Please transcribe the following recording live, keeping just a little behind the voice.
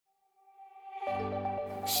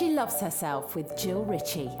She Loves Herself with Jill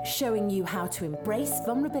Ritchie, showing you how to embrace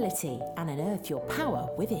vulnerability and unearth your power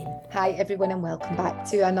within. Hi everyone, and welcome back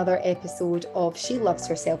to another episode of She Loves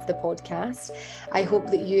Herself, the podcast. I hope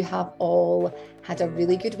that you have all had a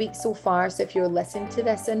really good week so far. So if you're listening to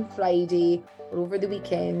this on Friday or over the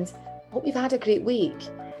weekend, I hope you've had a great week.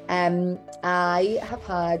 I have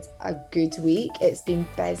had a good week. It's been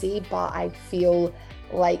busy, but I feel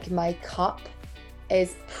like my cup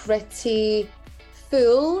is pretty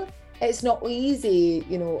full. It's not easy,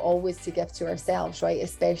 always to give to ourselves, right?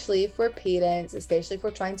 Especially if we're parents, especially if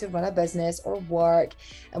we're trying to run a business or work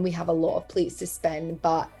and we have a lot of plates to spin.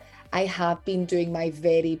 But I have been doing my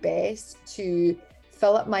very best to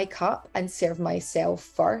fill up my cup and serve myself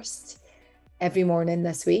first every morning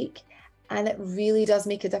this week. And it really does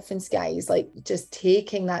make a difference, guys. Like, just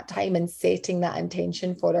taking that time and setting that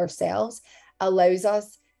intention for ourselves allows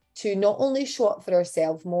us to not only show up for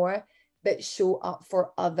ourselves more, but show up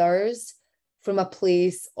for others from a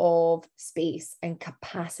place of space and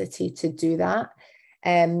capacity to do that,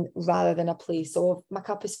 rather than a place of my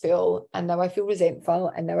cup is full and now I feel resentful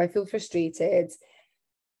and now I feel frustrated.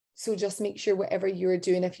 So just make sure whatever you're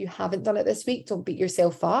doing, if you haven't done it this week, don't beat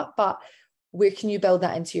yourself up, but where can you build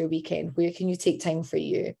that into your weekend? Where can you take time for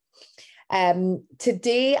you?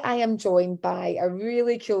 Today I am joined by a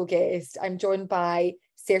really cool guest. I'm joined by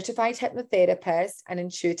certified hypnotherapist and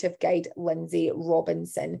intuitive guide, Lynnsey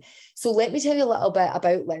Robinson. So let me tell you a little bit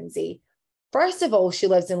about Lynnsey. First of all, she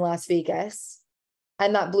lives in Las Vegas.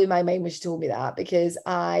 And that blew my mind when she told me that, because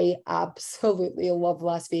I absolutely love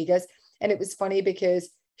Las Vegas. And it was funny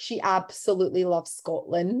because she absolutely loves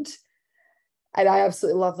Scotland. And I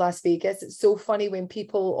absolutely love Las Vegas. It's so funny when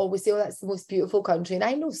people always say, oh, that's the most beautiful country. And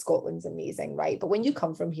I know Scotland's amazing, right? But when you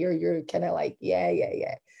come from here, you're kind of like, yeah.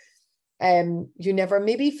 You never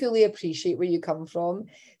maybe fully appreciate where you come from.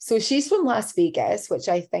 So she's from Las Vegas, which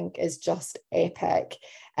I think is just epic.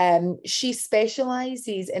 She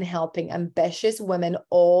specializes in helping ambitious women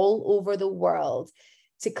all over the world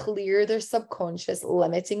to clear their subconscious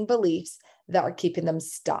limiting beliefs that are keeping them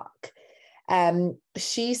stuck.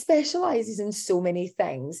 She specializes in so many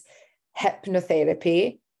things: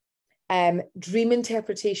 hypnotherapy, dream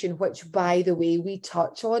interpretation, which, by the way, we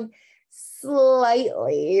touch on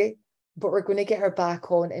slightly, but we're going to get her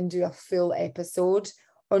back on and do a full episode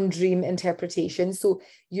on dream interpretation. So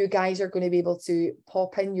you guys are going to be able to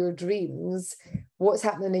pop in your dreams, what's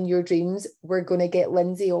happening in your dreams. We're going to get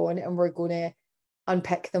Lynnsey on and we're going to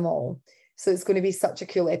unpick them all. So it's going to be such a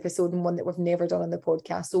cool episode, and one that we've never done on the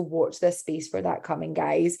podcast. So watch this space for that coming,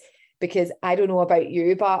 guys, because I don't know about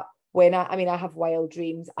you, but when I have wild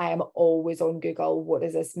dreams, I am always on Google. What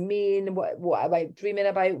does this mean? What am I dreaming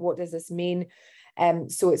about? What does this mean?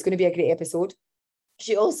 So it's going to be a great episode.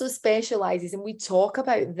 She also specializes, and we talk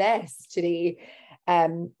about this today,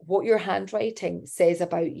 what your handwriting says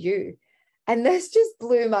about you. And this just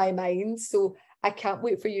blew my mind. So I can't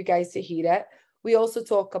wait for you guys to hear it. We also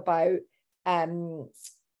talk about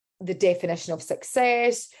the definition of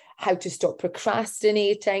success, how to stop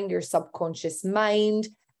procrastinating, your subconscious mind,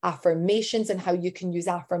 affirmations, and how you can use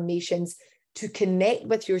affirmations to connect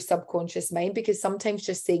with your subconscious mind, because sometimes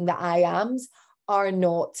just saying the I ams are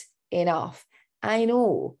not enough. I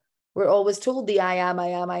know we're always told the I am,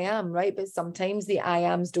 right? But sometimes the I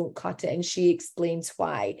ams don't cut it, and she explains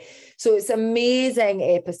why. So it's an amazing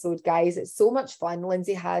episode, guys. It's so much fun.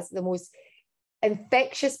 Lynnsey has the most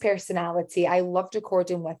infectious personality. I loved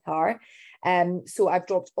recording with her. So I've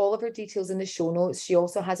dropped all of her details in the show notes. She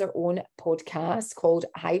also has her own podcast called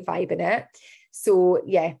High Vibe in It. So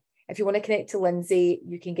yeah, if you want to connect to Lynnsey,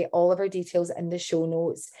 you can get all of her details in the show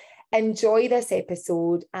notes. Enjoy this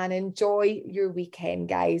episode and enjoy your weekend,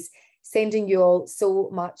 guys. Sending you all so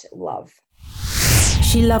much love.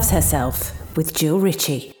 She Loves Herself with Jill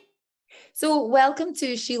Ritchie. So welcome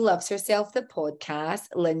to She Loves Herself, the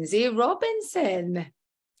podcast, Lynnsey Robinson.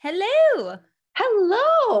 Hello.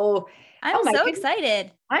 Hello. I'm so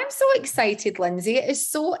excited. I'm so excited, Lynnsey. It is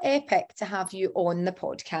so epic to have you on the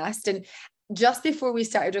podcast. And just before we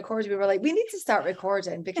started recording, we were like, we need to start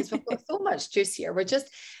recording because we've got so much juice here.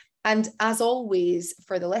 And as always,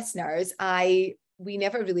 for the listeners, we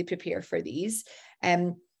never really prepare for these.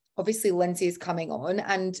 Obviously, Lynnsey is coming on,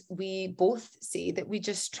 and we both say that we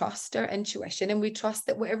just trust our intuition, and we trust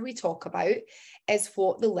that whatever we talk about is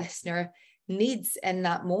what the listener needs in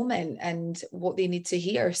that moment and what they need to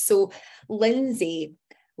hear. So Lynnsey,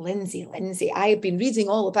 I have been reading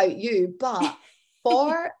all about you, but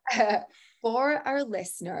for our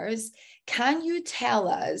listeners, can you tell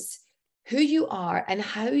us who you are and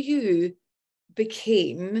how you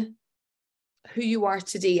became who you are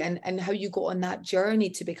today, and how you got on that journey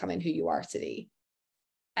to becoming who you are today?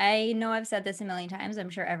 I know I've said this a million times. I'm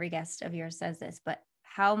sure every guest of yours says this, but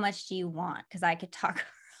how much do you want? Because I could talk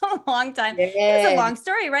a long time. Yeah. It's a long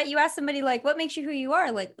story, right? You ask somebody like, what makes you who you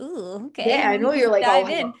are? Like, ooh, okay. Yeah, I know you're like, dive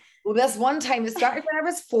oh, in. well, this one time it started when I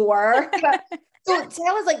was 4. So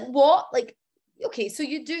tell us, like, what, like, okay, so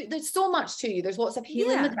you do, there's so much to you. There's lots of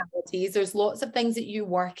healing modalities. There's lots of things that you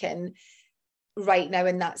work in right now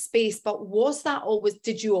in that space. But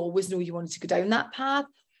did you always know you wanted to go down that path?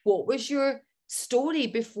 What was your story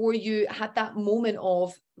before you had that moment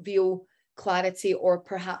of real clarity, or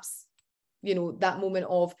perhaps, that moment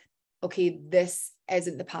of, okay, this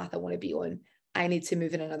isn't the path I want to be on. I need to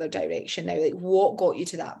move in another direction now. Like, what got you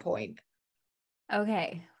to that point?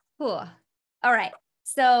 Okay. Cool. All right.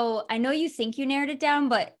 So I know you think you narrowed it down,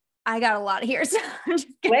 but I got a lot here. So I'm just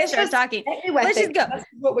going to start talking. Let's just go. That's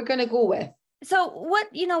what we're going to go with. So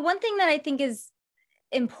one thing that I think is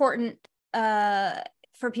important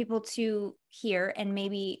for people to hear, and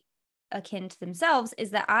maybe akin to themselves,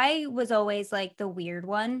 is that I was always like the weird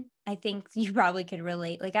one. I think you probably could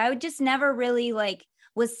relate. Like, I would just never really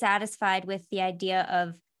was satisfied with the idea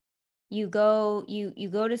of you go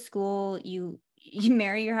to school, you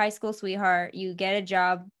marry your high school sweetheart, you get a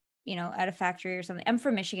job, at a factory or something. I'm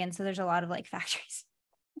from Michigan, so there's a lot of factories.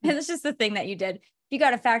 And it's just the thing that you did. If you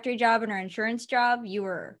got a factory job and an insurance job,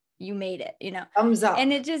 you made it, Thumbs up.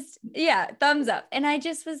 And it just, thumbs up. And I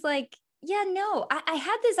just was like, yeah, no, I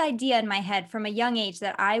had this idea in my head from a young age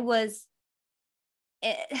that I was,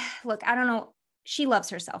 look, I don't know. She loves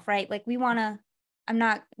herself, right? Like, I'm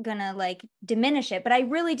not gonna diminish it, but I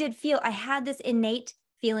really did feel, I had this innate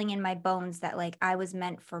feeling in my bones that I was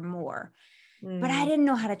meant for more. But I didn't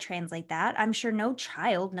know how to translate that. I'm sure no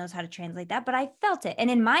child knows how to translate that, but I felt it.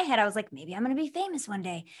 And in my head, I was like, maybe I'm going to be famous one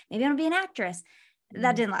day. Maybe I'm going to be an actress.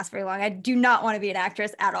 That didn't last very long. I do not want to be an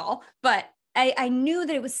actress at all. But I knew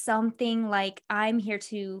that it was something like, I'm here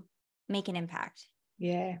to make an impact.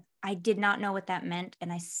 Yeah. I did not know what that meant.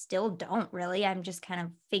 And I still don't really. I'm just kind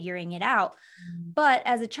of figuring it out. But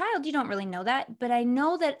as a child, you don't really know that. But I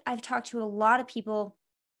know that I've talked to a lot of people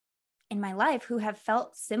in my life who have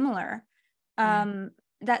felt similar.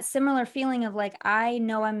 That similar feeling of I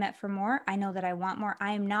know I'm meant for more. I know that I want more.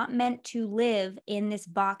 I am not meant to live in this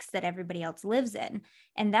box that everybody else lives in.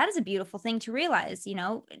 And that is a beautiful thing to realize,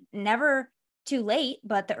 never too late,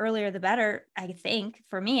 but the earlier the better, I think,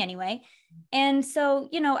 for me anyway. And so,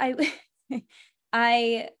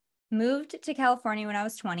 I moved to California when I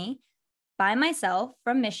was 20 by myself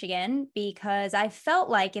from Michigan, because I felt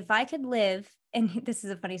like if I could live, and this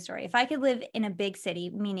is a funny story, if I could live in a big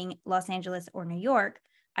city, meaning Los Angeles or New York,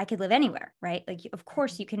 I could live anywhere, right? Of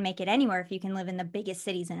course you can make it anywhere if you can live in the biggest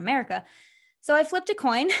cities in America. So I flipped a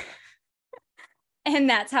coin and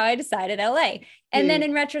that's how I decided LA. And then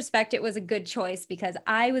in retrospect, it was a good choice because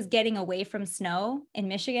I was getting away from snow in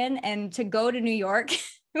Michigan, and to go to New York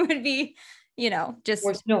would be, just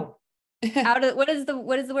or snow. out of what is the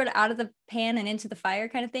word, out of the pan and into the fire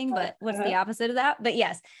kind of thing, but what's the opposite of that? But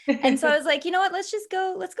yes. And so I was like, you know what, let's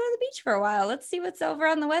go to the beach for a while. Let's see what's over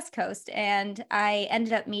on the West Coast. And I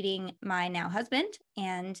ended up meeting my now husband,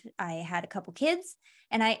 and I had a couple kids,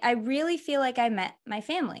 and I really feel like I met my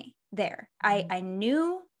family there. I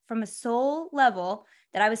knew from a soul level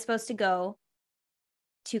that I was supposed to go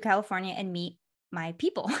to California and meet my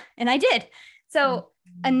people, and I did. So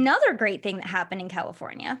another great thing that happened in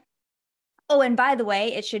California. Oh, and by the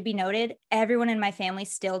way, it should be noted, everyone in my family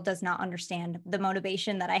still does not understand the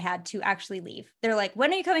motivation that I had to actually leave. They're like,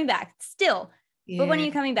 when are you coming back? Still. Yeah. But when are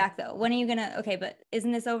you coming back though? When are you okay, but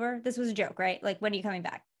isn't this over? This was a joke, right? When are you coming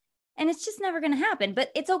back? And it's just never going to happen.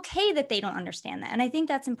 But it's okay that they don't understand that. And I think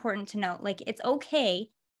that's important to note. It's okay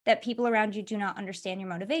that people around you do not understand your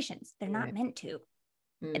motivations. They're not meant to.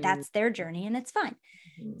 That's their journey, and it's fine.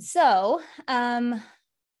 So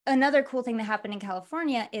another cool thing that happened in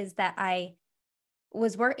California is that I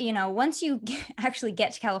was once you actually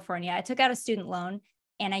get to California, I took out a student loan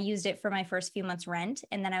and I used it for my first few months rent.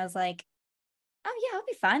 And then I was like, oh yeah, I'll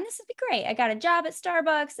be fine. This will be great. I got a job at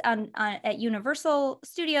Starbucks at Universal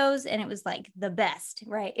Studios, and it was the best,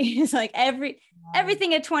 right? It's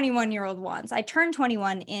everything a 21-year-old wants. I turned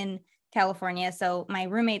 21 in California, so my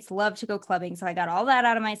roommates love to go clubbing. So I got all that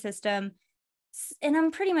out of my system, and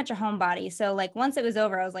I'm pretty much a homebody. So once it was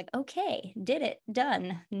over, I was like, okay, did it,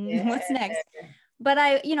 done. Yeah. What's next? But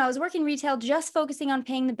I was working retail, just focusing on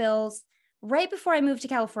paying the bills. Right before I moved to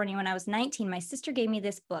California when I was 19, my sister gave me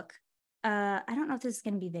this book. I don't know if this is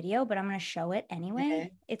going to be video, but I'm going to show it anyway.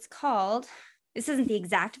 Okay. It's called, this isn't the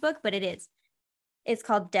exact book, but it is. It's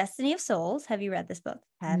called Destiny of Souls. Have you read this book?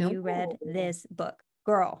 Have you read this book?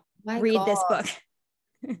 Girl, read this book.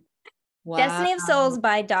 Wow. Destiny of Souls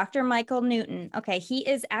by Dr. Michael Newton. Okay, he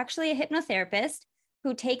is actually a hypnotherapist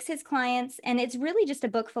who takes his clients, and it's really just a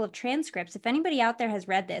book full of transcripts. If anybody out there has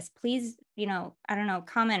read this, please, I don't know,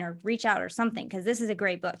 comment or reach out or something, because this is a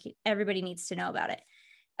great book. Everybody needs to know about it.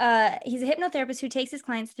 He's a hypnotherapist who takes his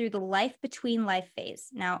clients through the life between life phase.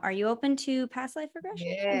 Now, are you open to past life regression?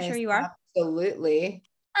 Yes, I'm sure you are. Absolutely.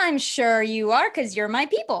 I'm sure you are, because you're my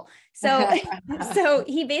people. So, so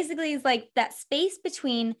he basically is like that space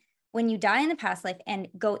between when you die in the past life and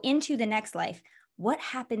go into the next life. What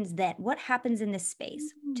happens then? What happens in this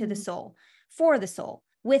space to the soul, for the soul,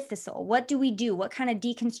 with the soul? What do we do? What kind of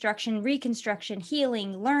deconstruction, reconstruction,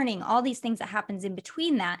 healing, learning, all these things that happens in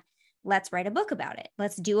between that? Let's write a book about it.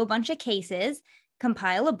 Let's do a bunch of cases,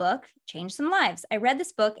 compile a book, change some lives. I read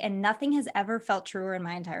this book and nothing has ever felt truer in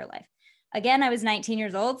my entire life. Again, I was 19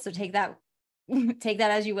 years old, so take that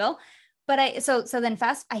as you will. But I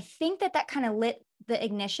think that kind of lit the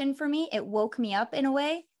ignition for me. It woke me up in a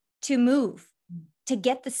way to move, to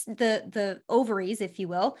get the ovaries, if you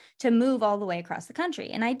will, to move all the way across the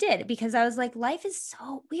country. And I did, because I was like,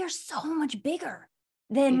 we are so much bigger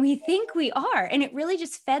than we think we are. And it really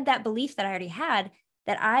just fed that belief that I already had,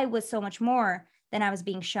 that I was so much more than I was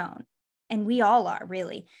being shown. And we all are,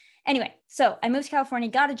 really. Anyway, so I moved to California,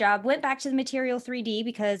 got a job, went back to the material 3D,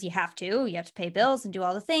 because you have to pay bills and do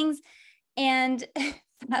all the things. And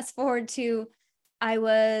fast forward to, I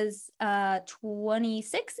was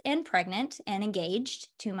 26 and pregnant and engaged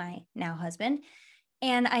to my now husband.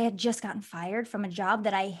 And I had just gotten fired from a job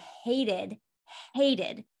that I hated.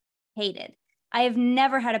 I have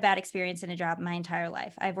never had a bad experience in a job my entire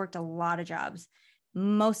life. I've worked a lot of jobs,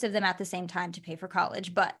 most of them at the same time to pay for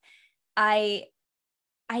college, but I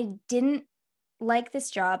didn't like this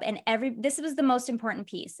job. And this was the most important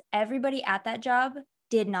piece. Everybody at that job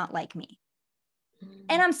did not like me.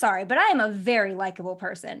 And I'm sorry, but I am a very likable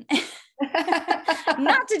person.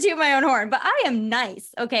 Not to toot my own horn, but I am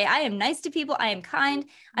nice. Okay. I am nice to people. I am kind.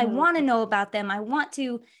 I want to know about them. I want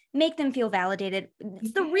to make them feel validated.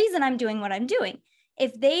 It's the reason I'm doing what I'm doing.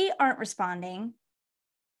 If they aren't responding,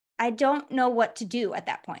 I don't know what to do at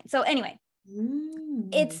that point. So anyway,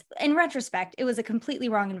 it's, in retrospect, it was a completely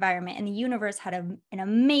wrong environment, and the universe had an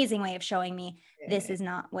amazing way of showing me this is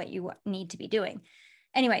not what you need to be doing.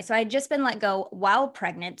 Anyway, so I had just been let go while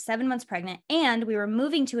pregnant, 7 months pregnant, and we were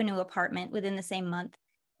moving to a new apartment within the same month,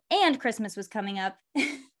 and Christmas was coming up,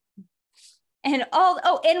 and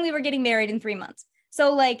we were getting married in 3 months.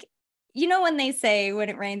 So like, when they say when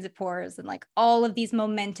it rains, it pours, and like all of these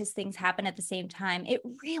momentous things happen at the same time, it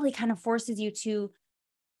really kind of forces you to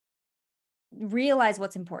realize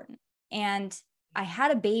what's important. And I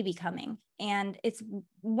had a baby coming, and it's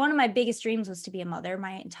one of my biggest dreams was to be a mother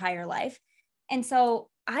my entire life. And so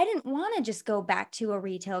I didn't want to just go back to a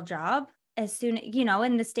retail job as soon,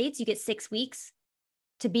 in the States, you get 6 weeks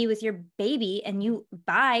to be with your baby, and you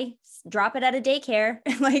drop it at a daycare,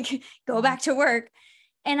 like go back to work.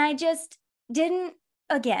 And I just didn't,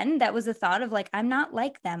 again, that was a thought of like, I'm not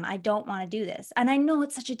like them. I don't want to do this. And I know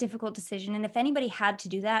it's such a difficult decision. And if anybody had to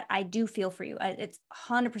do that, I do feel for you. It's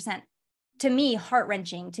 100% to me,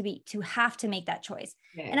 heart-wrenching to have to make that choice.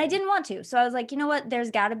 Yeah. And I didn't want to. So I was like, you know what,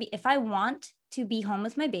 there's gotta be, if I want to be home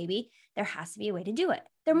with my baby, there has to be a way to do it.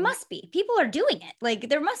 There must be. People are doing it. Like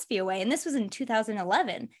there must be a way. And this was in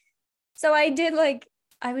 2011. So I did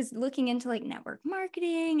I was looking into like network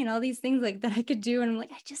marketing and all these things like that I could do. And I'm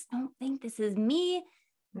like, I just don't think this is me.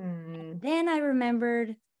 Then I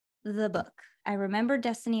remembered the book. I remembered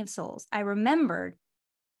Destiny of Souls. I remembered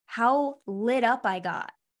how lit up I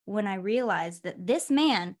got when I realized that this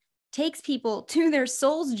man takes people to their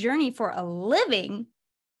soul's journey for a living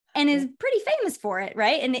and is pretty famous for it,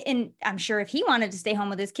 right? And I'm sure if he wanted to stay home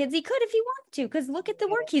with his kids, he could if he wanted to, because look at the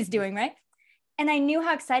work he's doing, right? And I knew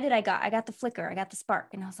how excited I got. I got the flicker, I got the spark,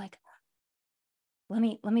 and I was like, let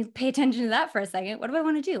me pay attention to that for a second. What do I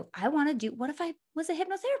want to do? What if I was a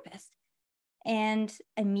hypnotherapist? And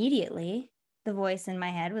immediately the voice in my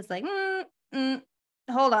head was like,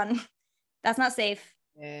 hold on, that's not safe.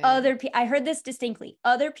 Yeah. I heard this distinctly.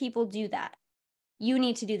 Other people do that. You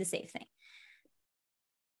need to do the safe thing.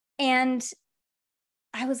 And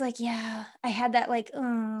I was like, yeah, I had that like,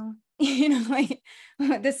 like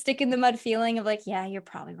the stick in the mud feeling of like, yeah, you're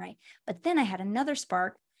probably right. But then I had another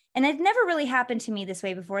spark, and it never really happened to me this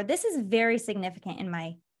way before. This is very significant in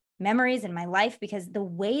my memories in my life, because the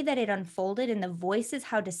way that it unfolded and the voices,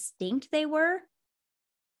 how distinct they were,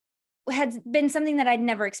 had been something that I'd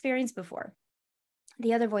never experienced before.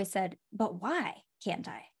 The other voice said, but why can't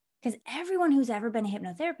I? Because everyone who's ever been a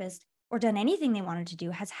hypnotherapist or done anything they wanted to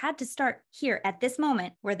do has had to start here at this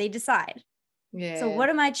moment where they decide. Yeah. So what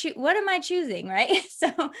am I choosing, right?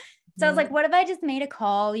 So So I was like, what if I just made a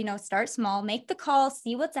call, start small, make the call,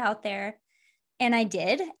 see what's out there. And I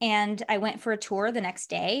did. And I went for a tour the next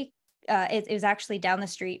day. It was actually down the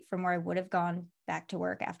street from where I would have gone back to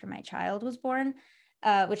work after my child was born,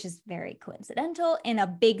 which is very coincidental. In a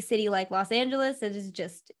big city like Los Angeles, it is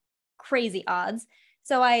just crazy odds.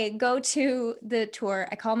 So I go to the tour.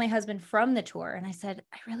 I call my husband from the tour and I said,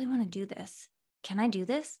 I really want to do this. Can I do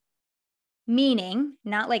this? Meaning,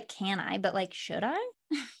 not like, can I, but like, should I?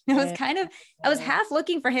 I was half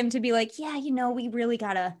looking for him to be like, yeah, we really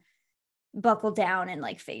got to buckle down and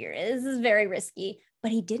like figure it. This is very risky.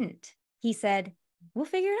 But he didn't. He said, we'll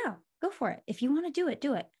figure it out. Go for it. If you want to do it,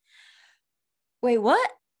 do it. Wait, what?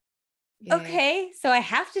 Yeah. Okay, so I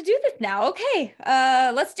have to do this now. Okay,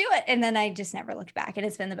 let's do it. And then I just never looked back, and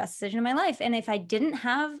it's been the best decision of my life. And if I didn't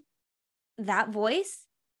have that voice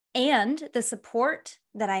and the support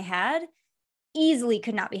that I had, easily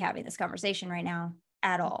could not be having this conversation right now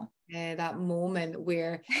at all. Yeah, that moment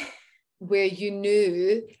where you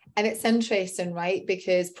knew, and it's interesting, right?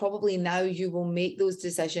 Because probably now you will make those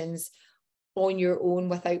decisions on your own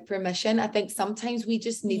without permission. I think sometimes we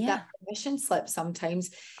just need that permission slip sometimes,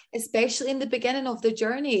 especially in the beginning of the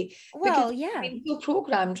journey. Well, because we feel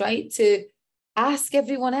programmed, right, to ask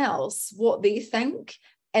everyone else what they think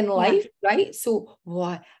in life, right? So,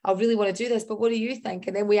 I really want to do this, but what do you think?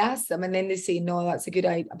 And then we ask them, and then they say, no, that's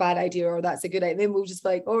a bad idea, or that's a good idea. And then we'll just be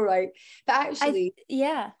like, all right. But actually,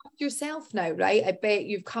 yourself now, right? I bet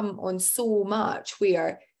you've come on so much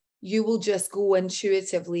where you will just go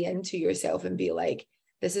intuitively into yourself and be like,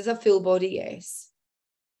 this is a full body yes,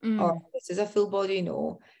 or this is a full body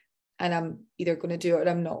no, and I'm either going to do it or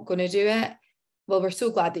I'm not going to do it. Well, we're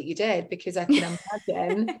so glad that you did, because I can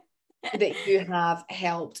imagine that you have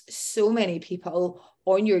helped so many people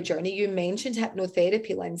on your journey. You mentioned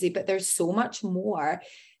hypnotherapy, Lynnsey, but there's so much more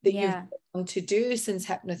that you've gone to do since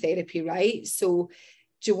hypnotherapy, right? So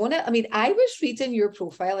do you want to, I was reading your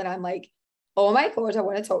profile and I'm like, oh my God, I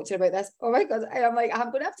want to talk to you about this. Oh my God. I'm like,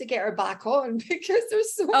 I'm going to have to get her back on because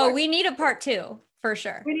there's so much. We need a part 2 for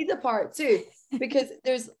sure. We need a part 2 because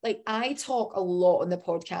there's like, I talk a lot on the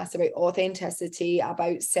podcast about authenticity,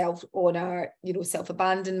 about self-honor,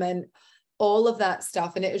 self-abandonment, all of that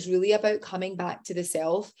stuff. And it is really about coming back to the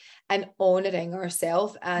self and honoring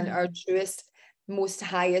ourselves and our truest, most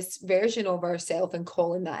highest version of ourselves and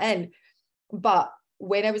calling that in. But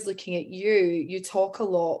when I was looking at you talk a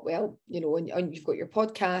lot, and you've got your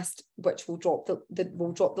podcast, which we'll drop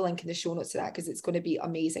we'll drop the link in the show notes to that, because it's going to be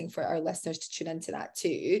amazing for our listeners to tune into that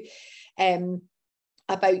too,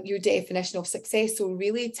 about your definition of success. So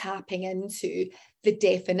really tapping into the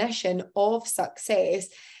definition of success.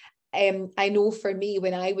 I know for me,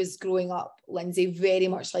 when I was growing up, Lynnsey, very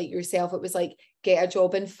much like yourself, it was like, get a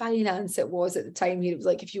job in finance. It was at the time, it was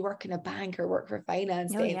like, if you work in a bank or work for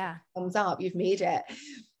finance, thumbs up, you've made it.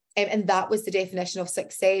 And that was the definition of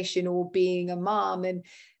success, being a mom. And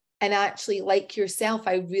actually, like yourself,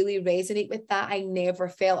 I really resonate with that. I never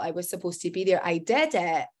felt I was supposed to be there. I did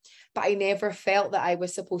it, but I never felt that I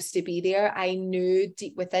was supposed to be there. I knew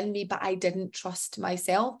deep within me, but I didn't trust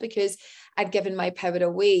myself because I'd given my power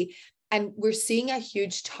away. And we're seeing a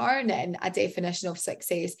huge turn in a definition of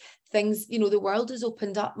success. Things, the world has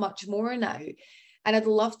opened up much more now. And I'd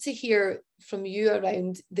love to hear from you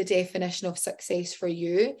around the definition of success for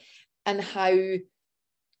you and how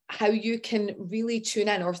you can really tune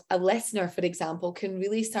in, or a listener, for example, can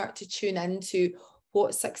really start to tune into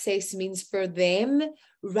what success means for them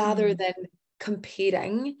rather than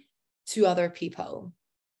comparing to other people.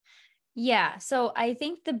 Yeah. So I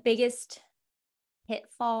think the biggest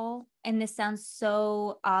pitfall, and this sounds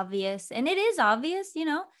so obvious, and it is obvious,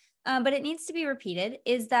 but it needs to be repeated,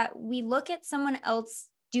 is that we look at someone else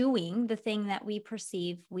doing the thing that we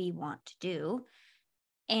perceive we want to do,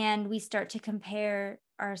 and we start to compare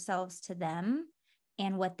ourselves to them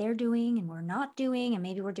and what they're doing and we're not doing, and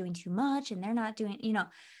maybe we're doing too much and they're not doing,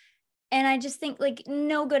 and I just think like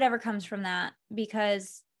no good ever comes from that,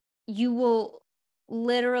 because you will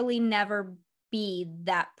literally never be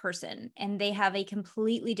that person, and they have a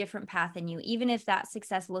completely different path than you. Even if that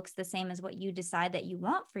success looks the same as what you decide that you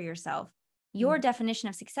want for yourself, your definition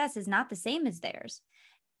of success is not the same as theirs.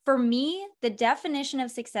 For me, the definition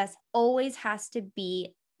of success always has to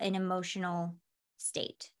be an emotional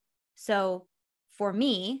state. So for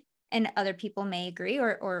me, and other people may agree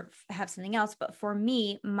or have something else, but for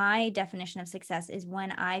me, my definition of success is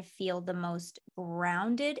when I feel the most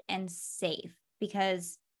grounded and safe.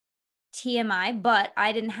 Because TMI, but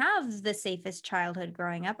I didn't have the safest childhood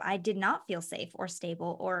growing up. I did not feel safe or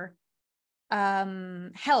stable or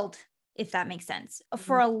held if that makes sense,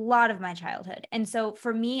 for a lot of my childhood. And so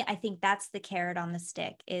for me, I think that's the carrot on the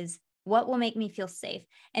stick, is what will make me feel safe.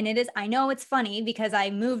 And it is, I know it's funny because I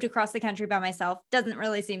moved across the country by myself. Doesn't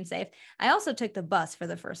really seem safe. I also took the bus for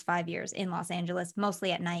the first 5 years in Los Angeles,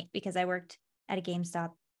 mostly at night because I worked at a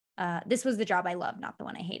GameStop. This was the job I loved, not the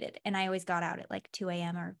one I hated. And I always got out at like 2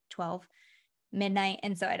 a.m. or 12 midnight.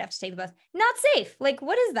 And so I'd have to take the bus. Not safe. Like,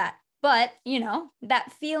 what is that? But, you know,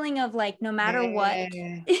 that feeling of like, no matter what,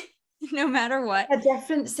 no matter what. A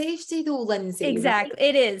different safety though, Lynnsey. Exactly.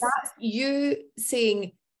 Right? It is. That's you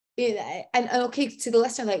saying, and okay, to the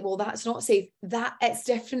listener, like, well, that's not safe. That it's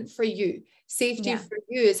different for you. Safety for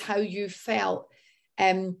you is how you felt,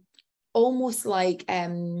 almost like,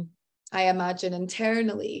 I imagine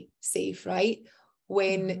internally safe, right?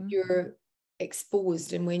 When you're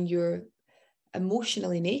exposed and when you're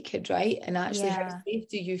emotionally naked, right? And actually, how safe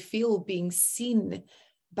do you feel being seen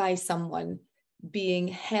by someone, being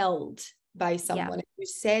held by someone? You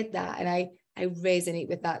said that, and I resonate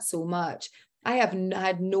with that so much. I have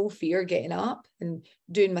had no fear getting up and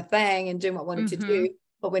doing my thing and doing what I wanted to do.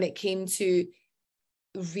 But when it came to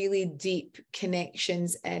really deep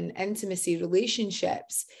connections and intimacy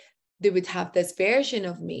relationships, they would have this version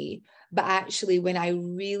of me. But actually, when I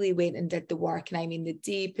really went and did the work, and I mean the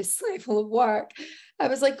deepest level of work, I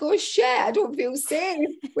was like, oh shit, I don't feel safe.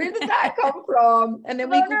 Where did that come from? And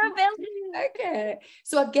then we go, okay.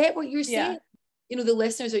 So I get what you're saying. You know, the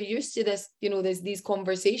listeners are used to this, you know, there's these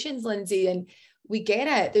conversations, Lynnsey, and we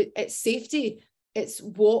get it. It's safety. It's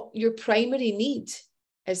what your primary need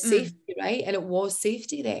is, safety, right? And it was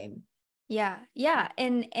safety then. Yeah.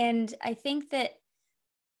 And I think that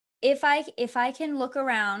if I can look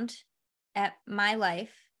around at my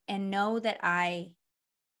life and know that I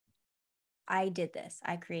did this,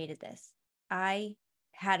 I created this, I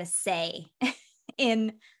had a say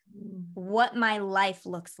in what my life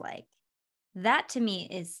looks like, that to me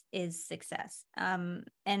is success.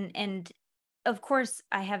 And of course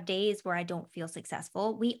I have days where I don't feel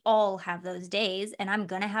successful. We all have those days, and I'm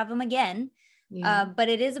gonna have them again. But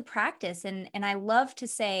it is a practice, and I love to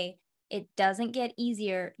say it doesn't get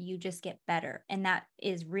easier, you just get better. And that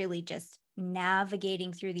is really just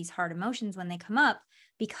navigating through these hard emotions when they come up,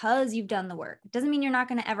 because you've done the work. It doesn't mean you're not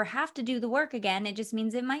going to ever have to do the work again. It just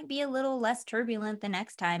means it might be a little less turbulent the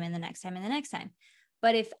next time and the next time and the next time.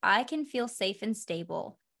 But if I can feel safe and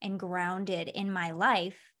stable and grounded in my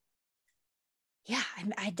life,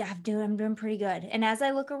 I'm doing pretty good. And as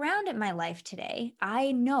I look around at my life today,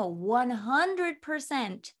 I know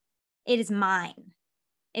 100% it is mine.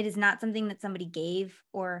 It is not something that somebody gave,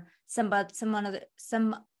 or somebody's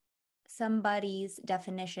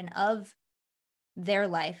definition of their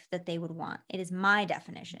life that they would want. It is my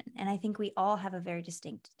definition. And I think we all have a very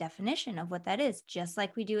distinct definition of what that is, just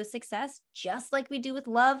like we do with success, just like we do with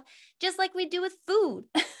love, just like we do with food,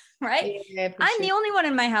 right? I'm the only one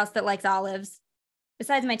in my house that likes olives.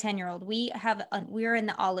 Besides my 10-year-old, we're in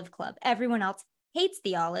the olive club. Everyone else hates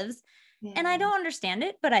the olives, and I don't understand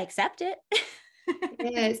it, but I accept it.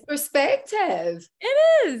 It's perspective.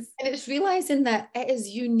 It is. And it's realizing that it is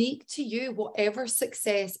unique to you, whatever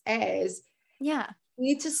success is. You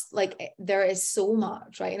need to, like, there is so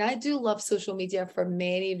much, right? And I do love social media for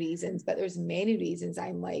many reasons, but there's many reasons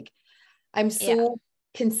I'm so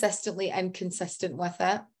consistently inconsistent with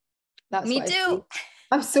it. That's me too.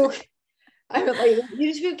 I'm like, you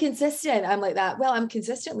just be consistent. I'm like that. Well, I'm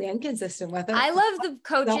consistently inconsistent with it. I love the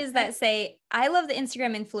coaches that say, I love the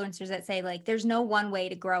Instagram influencers that say, like, there's no one way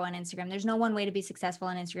to grow on Instagram. There's no one way to be successful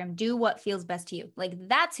on Instagram. Do what feels best to you. Like,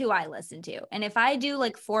 that's who I listen to. And if I do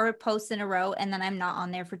like 4 posts in a row and then I'm not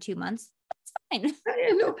on there for 2 months, it's fine.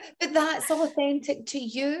 I know, but that's authentic to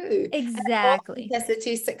you. Exactly.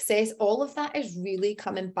 Authenticity, success, all of that is really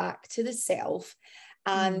coming back to the self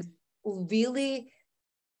and really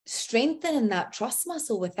strengthening that trust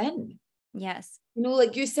muscle within. Yes. You know,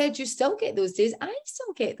 like you said, you still get those days. I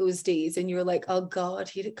still get those days, and you're like, oh God,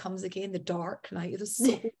 here it comes again, the dark night of the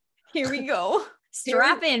soul. Here we go.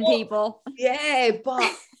 Strap in, people. Yeah,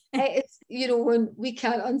 but it's, you know, when we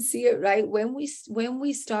can't unsee it, right? When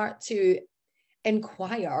we start to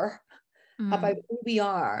inquire about who we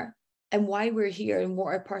are and why we're here and what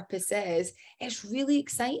our purpose is, it's really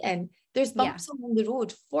exciting. There's bumps along the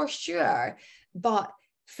road for sure, but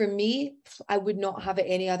for me, I would not have it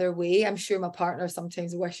any other way. I'm sure my partner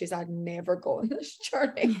sometimes wishes I'd never gone this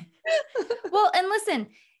journey. Well, and listen,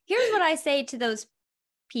 here's what I say to those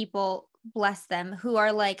people, bless them, who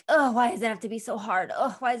are like, oh, why does it have to be so hard?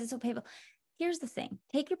 Oh, why is it so painful? Here's the thing.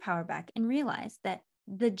 Take your power back and realize that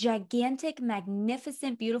the gigantic,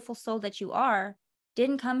 magnificent, beautiful soul that you are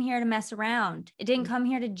didn't come here to mess around. It didn't come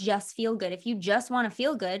here to just feel good. If you just want to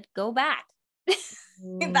feel good, go back.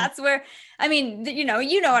 That's where, I mean, you know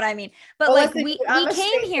what I mean, but well, like listen, we I'm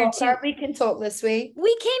came here to, we can talk this way.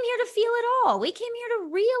 we came here to feel it all. We came here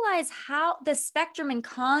to realize how the spectrum and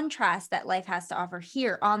contrast that life has to offer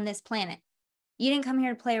here on this planet. You didn't come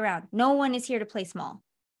here to play around. No one is here to play small.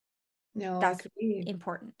 No, That's I agree.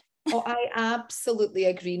 important. Oh, I absolutely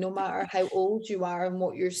agree. No matter how old you are and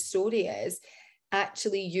what your story is,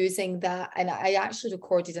 actually using that. And I actually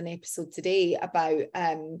recorded an episode today about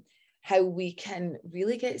how we can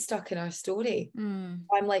really get stuck in our story.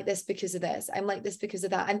 I'm like this because of this. I'm like this because of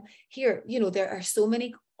that. And here, you know, there are so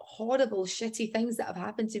many horrible, shitty things that have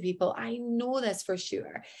happened to people. I know this for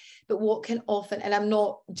sure. But what can often, and I'm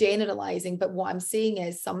not generalizing, but what I'm saying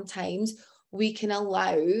is sometimes we can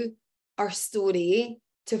allow our story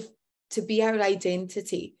to be our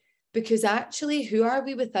identity, because actually, who are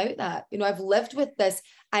we without that? You know, I've lived with this.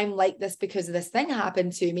 I'm like this because of this thing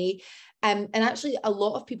happened to me. And actually, a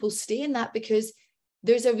lot of people stay in that because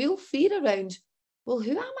there's a real fear around, well,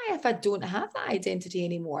 who am I if I don't have that identity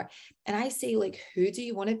anymore? And I say, like, who do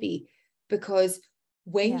you want to be? Because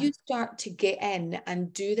when you start to get in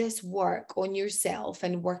and do this work on yourself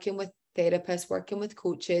and working with therapists, working with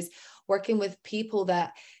coaches, working with people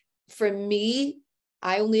that, for me,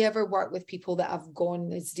 I only ever work with people that have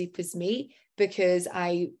gone as deep as me, because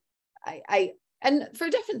I and for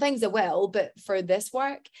different things I will, but for this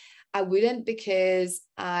work, I wouldn't, because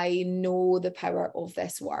I know the power of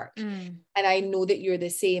this work. And I know that you're the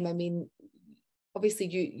same. I mean, obviously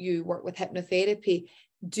you work with hypnotherapy.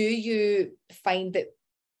 Do you find that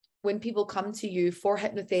when people come to you for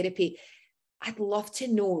hypnotherapy, I'd love to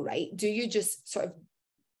know, right? Do you just sort of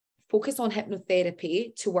focus on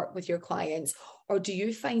hypnotherapy to work with your clients? Or do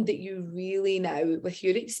you find that you really now, with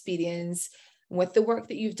your experience, with the work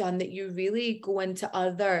that you've done, that you really go into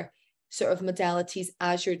other sort of modalities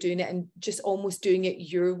as you're doing it, and just almost doing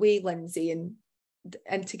it your way, Lynnsey, and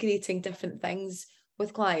integrating different things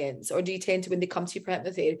with clients? Or do you tend to, when they come to you for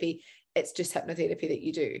hypnotherapy, it's just hypnotherapy that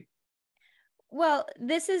you do? Well,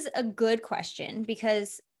 this is a good question,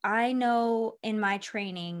 because I know in my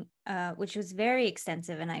training, which was very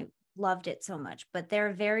extensive and I loved it so much, but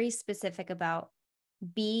they're very specific about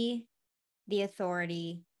be the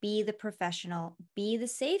authority, be the professional, be the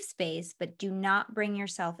safe space, but do not bring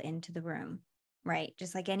yourself into the room, right?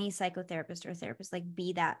 Just like any psychotherapist or therapist, like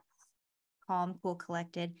be that calm, cool,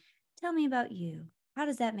 collected. Tell me about you. How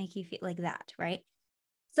does that make you feel? Like that, right?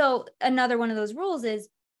 So another one of those rules is,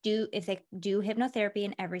 if they do hypnotherapy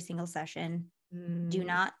in every single session, do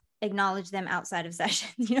not acknowledge them outside of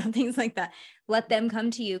sessions, things like that. Let them come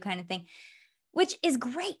to you, kind of thing, which is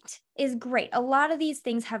great. A lot of these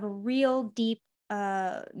things have a real deep,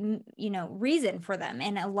 reason for them.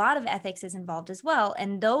 And a lot of ethics is involved as well.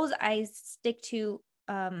 And those I stick to,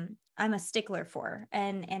 I'm a stickler for,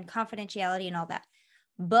 and confidentiality and all that.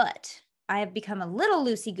 But I have become a little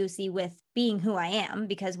loosey-goosey with being who I am,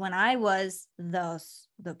 because when I was the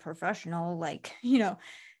professional, like,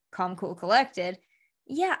 calm, cool, collected,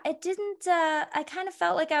 it didn't, I kind of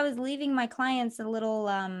felt like I was leaving my clients a little,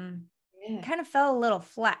 kind of fell a little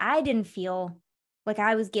flat. I didn't feel like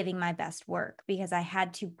I was giving my best work, because I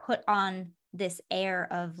had to put on this air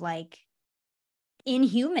of like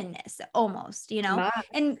inhumanness almost,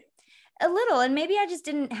 and a little, and maybe I just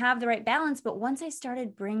didn't have the right balance. But once I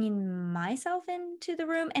started bringing myself into the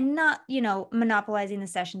room, and not, monopolizing the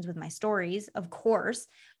sessions with my stories, of course,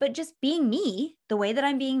 but just being me, the way that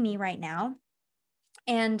I'm being me right now,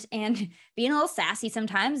 and being a little sassy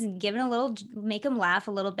sometimes, and make them laugh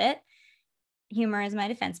a little bit. Humor is my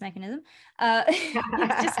defense mechanism.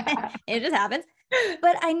 It just happens.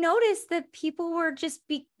 But I noticed that people were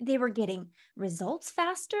they were getting results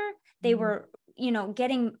faster. They were,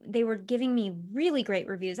 they were giving me really great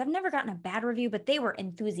reviews. I've never gotten a bad review, but they were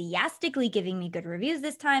enthusiastically giving me good reviews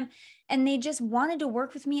this time. And they just wanted to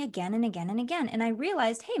work with me again and again and again. And I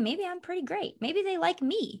realized, hey, maybe I'm pretty great. Maybe they like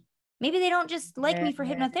me. Maybe they don't just like me for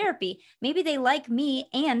hypnotherapy. Maybe they like me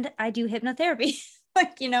and I do hypnotherapy.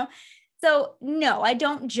 So no, I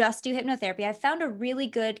don't just do hypnotherapy. I found a really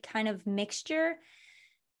good kind of mixture.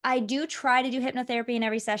 I do try to do hypnotherapy in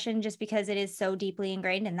every session, just because it is so deeply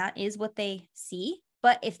ingrained, and that is what they see.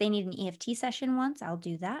 But if they need an EFT session once, I'll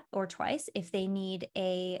do that, or twice. If they need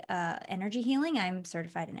a energy healing, I'm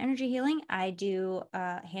certified in energy healing. I do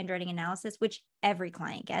handwriting analysis, which every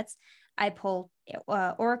client gets. I pull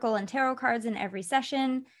oracle and tarot cards in every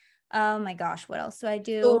session. Oh my gosh, what else do I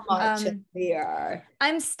do? So much there.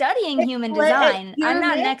 I'm studying human design. I'm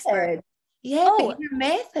not an expert. Yeah, but your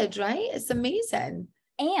method, right? It's amazing.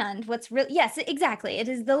 And what's really, yes, exactly. It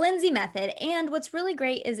is the Lynnsey method. And what's really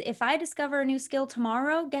great is if I discover a new skill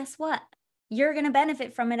tomorrow, guess what? You're going to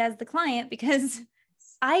benefit from it as the client because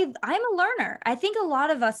I'm a learner. I think a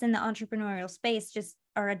lot of us in the entrepreneurial space just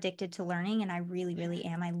are addicted to learning. And I really, really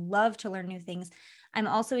am. I love to learn new things. I'm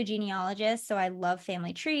also a genealogist, so I love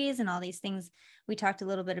family trees and all these things. We talked a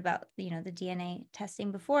little bit about, the DNA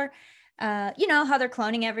testing before, how they're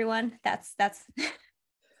cloning everyone. That's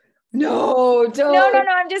No, don't. No,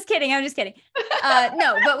 I'm just kidding.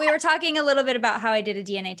 No, but we were talking a little bit about how I did a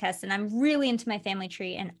DNA test, and I'm really into my family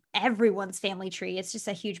tree and everyone's family tree. It's just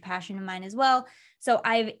a huge passion of mine as well. So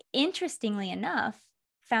I've, interestingly enough,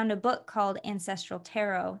 found a book called Ancestral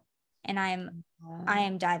Tarot, and I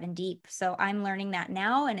am diving deep. So I'm learning that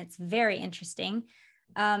now, and it's very interesting.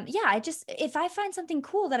 If I find something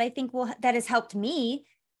cool that I think that has helped me,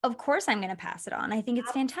 of course I'm going to pass it on. I think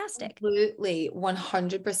it's fantastic. Absolutely,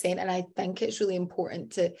 100%. And I think it's really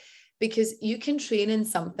important because you can train in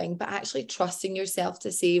something, but actually trusting yourself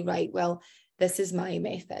to say, right, well, this is my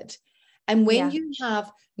method. And when you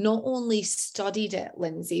have not only studied it,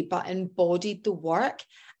 Lynnsey, but embodied the work,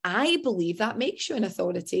 I believe that makes you an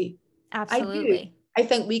authority. Absolutely. I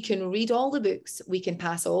think we can read all the books, we can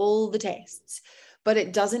pass all the tests, but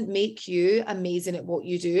it doesn't make you amazing at what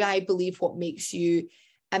you do. I believe what makes you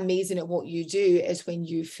amazing at what you do is when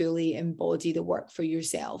you fully embody the work for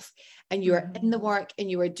yourself and you're in the work and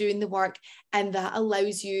you are doing the work, and that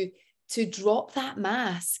allows you to drop that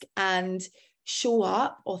mask and show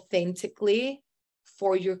up authentically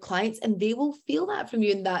for your clients, and they will feel that from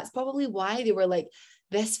you. And that's probably why they were like,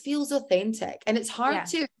 this feels authentic. And it's hard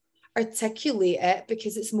to articulate it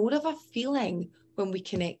because it's more of a feeling when we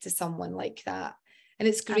connect to someone like that. And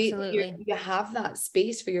it's great that you have that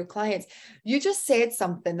space for your clients. You just said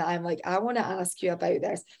something that I'm like, I want to ask you about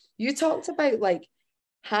this. You talked about like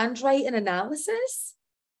handwriting analysis.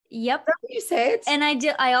 Yep. That's what you said. And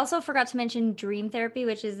I also forgot to mention dream therapy,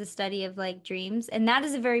 which is the study of like dreams. And that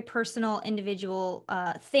is a very personal, individual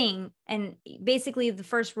thing. And basically the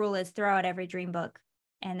first rule is throw out every dream book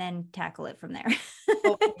and then tackle it from there.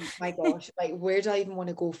 Oh my gosh. Like, where do I even want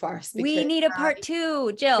to go first? Because we need a part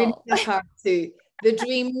 2, Jill. We need a part 2. The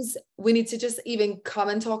dreams, we need to just even come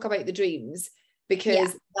and talk about the dreams,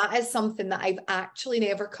 because that is something that I've actually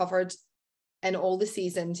never covered in all the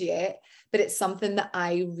seasons yet, but it's something that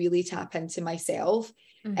I really tap into myself.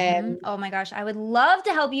 Oh my gosh, I would love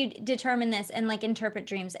to help you determine this and like interpret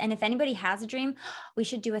dreams. And if anybody has a dream, we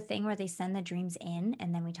should do a thing where they send the dreams in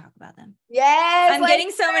and then we talk about them. Yes, I'm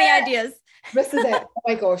getting so many ideas. This is it. Oh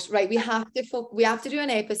my gosh, right. We have to do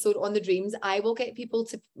an episode on the dreams. I will get people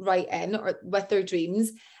to write in or with their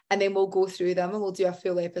dreams, and then we'll go through them and we'll do a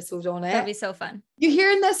full episode on it. That'd be so fun. You're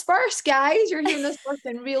hearing this first, guys. You're hearing this first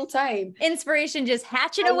in real time. Inspiration just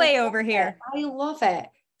hatching away over here. I love it.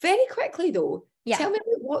 Very quickly though. Yeah. Tell me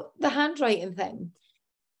what the handwriting thing.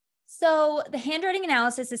 So the handwriting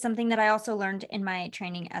analysis is something that I also learned in my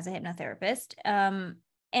training as a hypnotherapist. And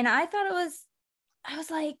I thought I was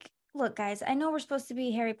like, look, guys, I know we're supposed to be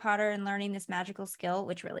Harry Potter and learning this magical skill,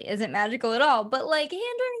 which really isn't magical at all, but like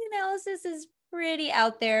handwriting analysis is pretty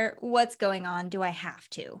out there. What's going on? Do I have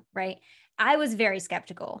to? Right? I was very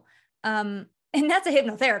skeptical. And that's a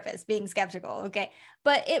hypnotherapist being skeptical. Okay.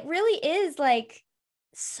 But it really is like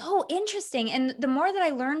so interesting. And the more that I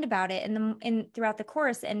learned about it and throughout the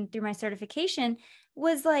course and through my certification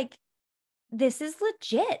was like, this is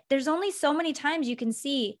legit. There's only so many times you can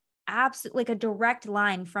see like a direct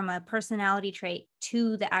line from a personality trait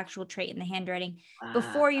to the actual trait in the handwriting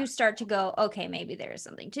before you start to go, okay, maybe there is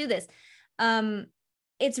something to this.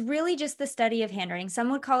 It's really just the study of handwriting.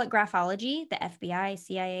 Some would call it graphology. The FBI,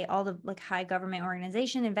 CIA, all the like high government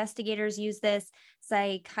organization investigators use this.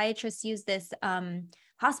 Psychiatrists use this.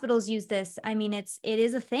 Hospitals use this. I mean, it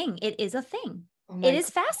is a thing. It is a thing. It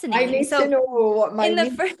is fascinating. I need to know what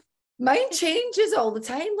mine changes all the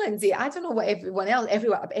time, Lynnsey. I don't know what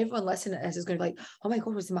everyone listening to this is going to be like, oh my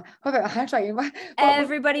God, what about handwriting?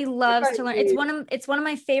 Everybody loves to learn. It's one of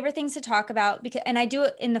my favorite things to talk about and I do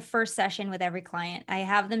it in the first session with every client. I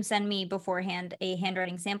have them send me beforehand a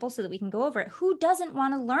handwriting sample so that we can go over it. Who doesn't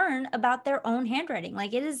want to learn about their own handwriting?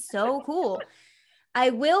 Like, it is so cool. I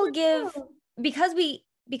will give, because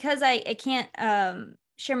I can't,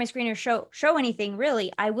 share my screen or show anything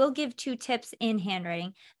really, I will give 2 tips in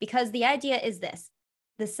handwriting, because the idea is this: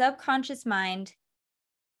 the subconscious mind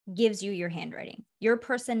gives you your handwriting. Your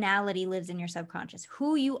personality lives in your subconscious.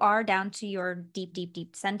 Who you are down to your deep, deep,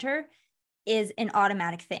 deep center is an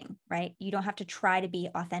automatic thing, right? You don't have to try to be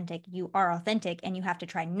authentic. You are authentic, and you have to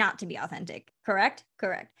try not to be authentic. Correct?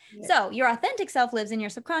 Correct. Yeah. So your authentic self lives in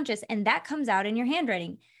your subconscious, and that comes out in your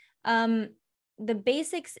handwriting. the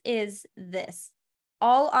basics is this.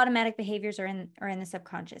 All automatic behaviors are in the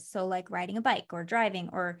subconscious. So like riding a bike or driving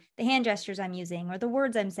or the hand gestures I'm using or the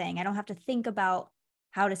words I'm saying. I don't have to think about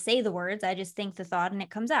how to say the words. I just think the thought and it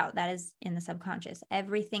comes out. That is in the subconscious.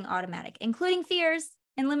 Everything automatic, including fears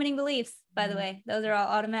and limiting beliefs, by the way. Those are all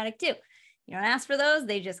automatic too. You don't ask for those.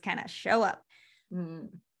 They just kind of show up.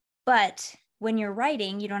 But when you're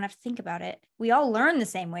writing, you don't have to think about it. We all learn the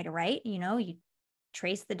same way to write. You know, you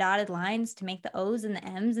trace the dotted lines to make the O's and the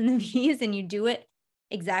M's and the V's, and you do it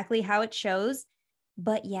exactly how it shows.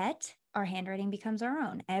 But yet our handwriting becomes our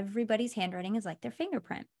own. Everybody's handwriting is like their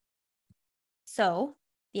fingerprint. So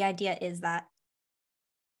the idea is that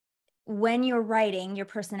when you're writing, your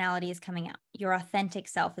personality is coming out. Your authentic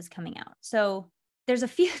self is coming out. So there's a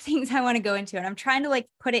few things I want to go into, and I'm trying to like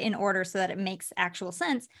put it in order so that it makes actual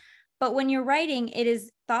sense. But when you're writing, it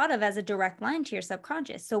is thought of as a direct line to your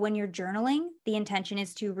subconscious. So when you're journaling, the intention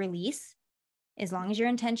is to release. As long as your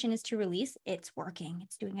intention is to release, it's working.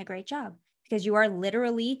 It's doing a great job because you are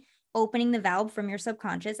literally opening the valve from your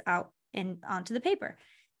subconscious out and onto the paper.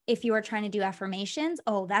 If you are trying to do affirmations,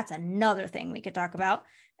 oh, that's another thing we could talk about.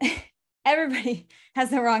 Everybody has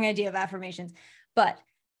the wrong idea of affirmations, but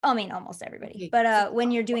I mean, almost everybody. Okay. But when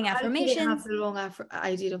you're doing affirmations, how do they have the wrong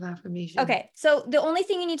idea of affirmations? Okay. So the only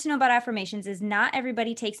thing you need to know about affirmations is not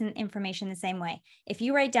everybody takes in information the same way. If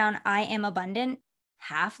you write down, I am abundant,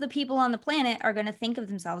 half the people on the planet are going to think of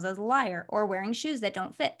themselves as a liar or wearing shoes that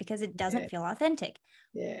don't fit because it doesn't feel authentic.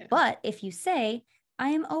 Yeah. But if you say, I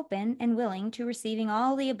am open and willing to receiving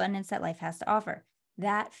all the abundance that life has to offer,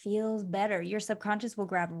 that feels better. Your subconscious will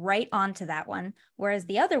grab right onto that one. Whereas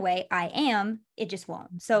the other way, I am, it just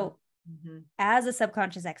won't. So as a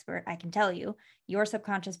subconscious expert, I can tell you, your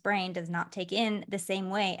subconscious brain does not take in the same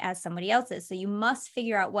way as somebody else's. So you must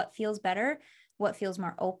figure out what feels better, what feels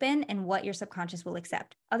more open, and what your subconscious will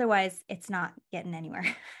accept. Otherwise, it's not getting anywhere.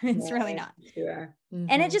 It's really not. Sure.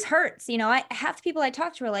 And it just hurts. You know, half the people I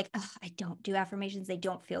talk to are like, oh, I don't do affirmations. They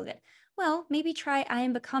don't feel good. Well, maybe try I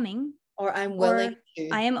am becoming. Or I'm willing to.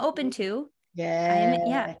 I am open to.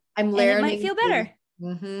 Yeah. I'm learning. And it might feel better.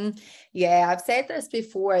 Yeah. I've said this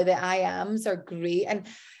before, the I ams are great.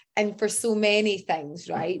 And for so many things,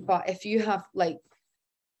 right? But if you have like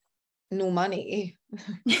no money,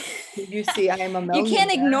 you see I am a millionaire. You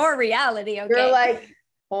can't ignore reality. Okay. You're like,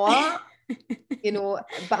 what? You know,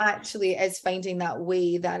 but actually it's finding that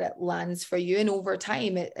way that it lands for you. And over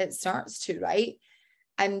time it starts to, right?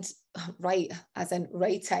 And write, as in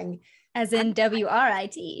writing. As in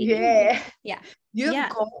WRIT. Yeah. Yeah. You've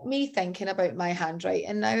got me thinking about my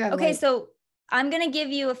handwriting now. Okay, so I'm going to give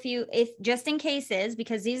you a few, if just in cases,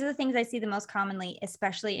 because these are the things I see the most commonly,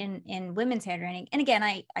 especially in women's handwriting. And again,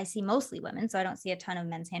 I see mostly women, so I don't see a ton of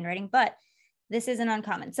men's handwriting, but this isn't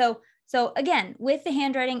uncommon. So again, with the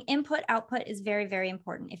handwriting, input, output is very, very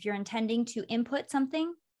important. If you're intending to input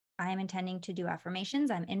something, I am intending to do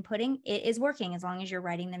affirmations, I'm inputting, it is working as long as you're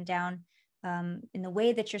writing them down in the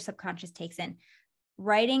way that your subconscious takes in.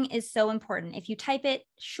 Writing is so important. If you type it,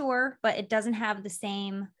 sure, but it doesn't have the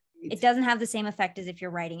same effect as if you're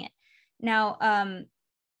writing it. Now,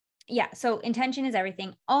 so intention is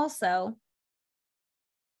everything. Also,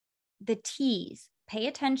 the T's. Pay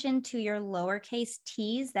attention to your lowercase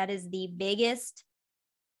t's. That is the biggest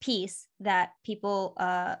piece that people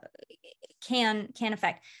can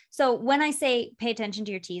affect. So when I say pay attention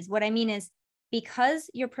to your t's, what I mean is because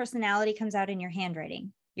your personality comes out in your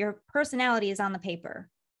handwriting, your personality is on the paper.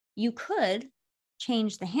 You could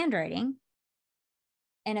change the handwriting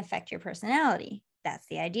and affect your personality. That's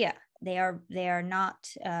the idea. They are not,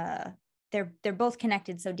 they're both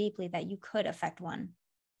connected so deeply that you could affect one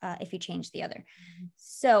if you change the other.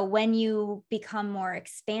 So when you become more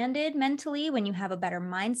expanded mentally, when you have a better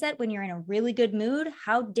mindset, when you're in a really good mood,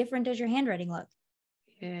 how different does your handwriting look?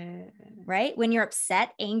 Yeah. Right? When you're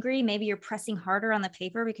upset, angry, maybe you're pressing harder on the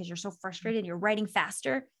paper because you're so frustrated, you're writing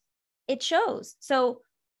faster. It shows. So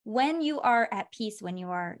when you are at peace, when you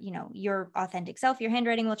are, your authentic self, your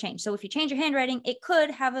handwriting will change. So if you change your handwriting, it could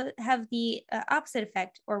have the opposite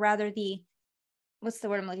effect, or rather what's the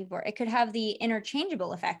word I'm looking for? It could have the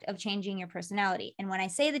interchangeable effect of changing your personality. And when I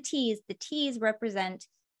say the T's represent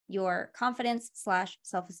your confidence /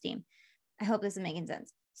 self-esteem. I hope this is making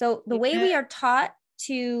sense. So the way we are taught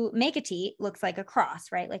to make a T looks like a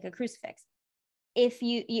cross, right? Like a crucifix. If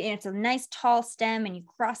it's a nice tall stem and you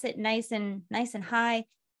cross it nice and high.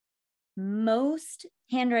 Most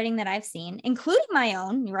handwriting that I've seen, including my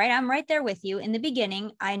own, right? I'm right there with you. In the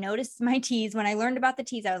beginning, I noticed my T's. When I learned about the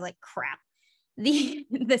T's, I was like, crap.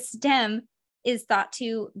 The stem is thought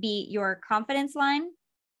to be your confidence line,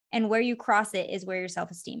 and where you cross it is where your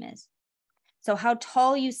self-esteem is. So how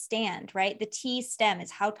tall you stand, right? The T stem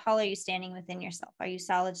is how tall are you standing within yourself? Are you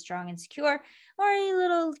solid, strong, and secure? Or are you a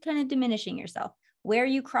little kind of diminishing yourself? Where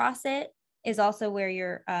you cross it is also where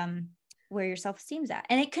your self-esteem's at.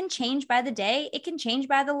 And it can change by the day. It can change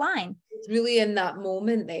by the line. It's really in that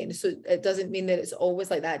moment then. So it doesn't mean that it's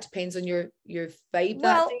always like that. It depends on your vibe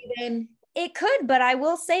that day then. It could, but I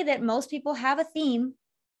will say that most people have a theme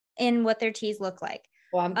in what their T's look like.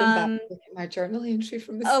 Well, I'm going back to look at my journal entry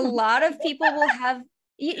from this. A lot of people will have,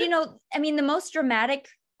 you know, I mean, the most dramatic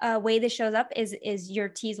way this shows up is your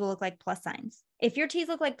T's will look like plus signs. If your T's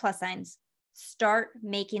look like plus signs, start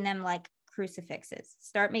making them like crucifixes.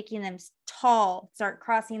 Start making them tall. Start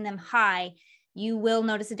crossing them high. You will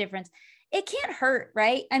notice a difference. It can't hurt,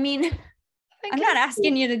 right? I mean, I'm not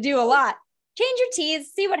asking you to do a lot. Change your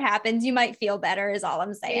T's, see what happens. You might feel better is all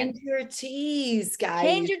I'm saying. Change your T's, guys.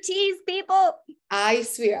 Change your T's, people. I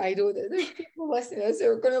swear, I know that there's people listening to this who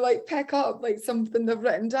are going to like pick up like something they've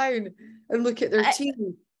written down and look at their T's.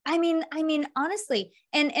 I mean, honestly,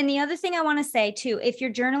 and the other thing I want to say too, if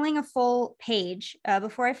you're journaling a full page,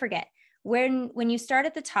 before I forget, when you start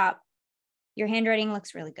at the top, your handwriting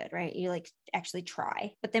looks really good, right? You like actually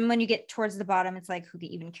try, but then when you get towards the bottom, it's like, who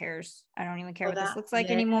even cares? I don't even care what this looks like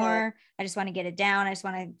anymore. I just want to get it down. I just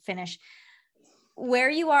want to finish. Where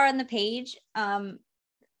you are on the page,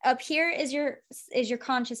 up here is your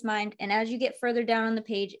conscious mind, and as you get further down on the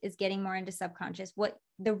page is getting more into subconscious, what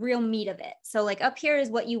the real meat of it. So like up here is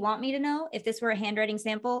what you want me to know. If this were a handwriting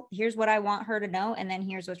sample, here's what I want her to know, and then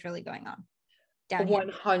here's what's really going on.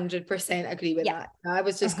 100% agree with that. I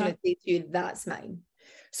was just going to say to you, that's mine.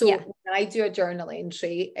 So when I do a journal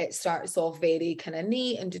entry, it starts off very kind of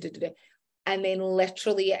neat and then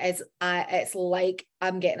literally it's like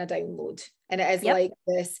I'm getting a download, and it is like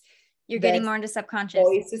this. You're getting more into subconscious.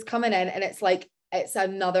 Voice is coming in, and it's like it's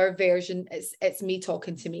another version. It's me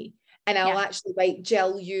talking to me, and I'll actually like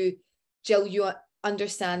Jill, you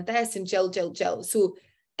understand this, and Jill. So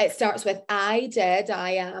it starts with I did,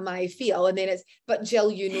 I am, I feel, and then it's but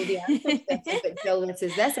Jill, you know the answer to this, but Jill, this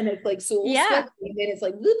is this, and it's like so swift, and then it's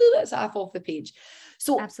like that's half off the page.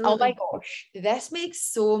 So absolutely. Oh my gosh, this makes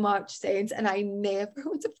so much sense, and I never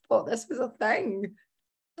would have thought this was a thing.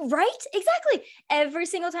 Right? Exactly. Every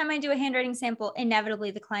single time I do a handwriting sample, inevitably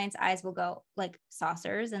the client's eyes will go like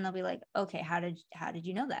saucers, and they'll be like, okay, how did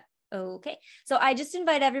you know that? Okay. So I just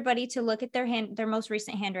invite everybody to look at their most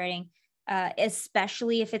recent handwriting,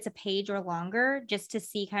 especially if it's a page or longer, just to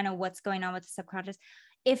see kind of what's going on with the subconscious.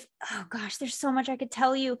 Oh gosh, there's so much I could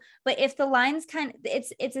tell you, but if the lines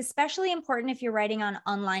it's especially important if you're writing on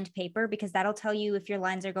unlined paper, because that'll tell you if your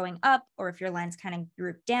lines are going up or if your lines kind of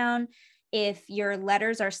group down. If your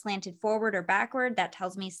letters are slanted forward or backward, that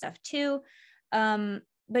tells me stuff too.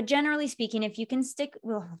 But generally speaking, if you can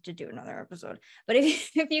we'll have to do another episode, but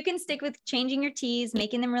if you can stick with changing your T's,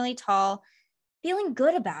 making them really tall, feeling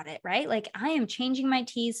good about it, right? Like I am changing my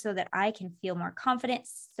T's so that I can feel more confident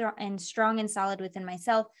and strong and solid within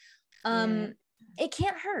myself. It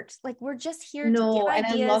can't hurt. Like we're just here to give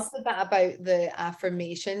ideas. I love that about the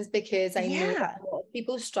affirmations, because I know that a lot of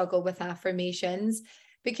people struggle with affirmations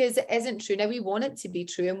because it isn't true. Now we want it to be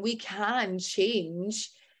true, and we can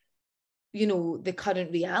change, the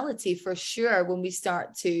current reality for sure when we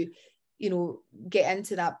start to, get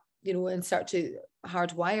into that, and start to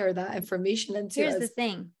hardwire that information into us.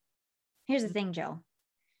 Here's the thing, Jill.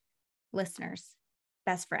 Listeners,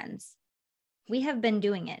 best friends, we have been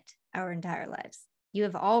doing it our entire lives. You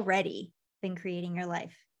have already been creating your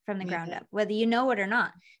life from the ground up, whether you know it or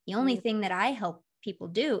not. The only thing that I help people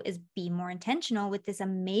do is be more intentional with this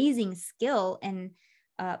amazing skill and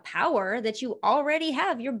power that you already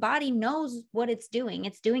have. Your body knows what it's doing.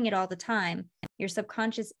 It's doing it all the time. Your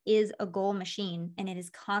subconscious is a goal machine, and it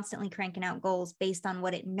is constantly cranking out goals based on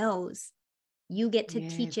what it knows. You get to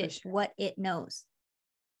teach it what it knows.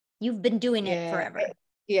 You've been doing it forever.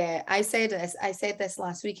 Yeah, I said this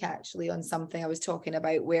last week actually on something I was talking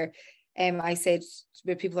about where I said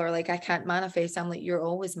where people are like, I can't manifest. I'm like, you're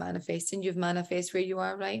always manifesting. You've manifested where you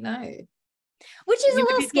are right now. Which is a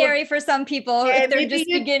little scary for some people if they're just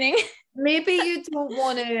beginning. Maybe you don't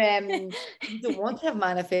want to have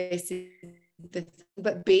manifested the thing,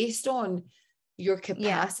 but based on your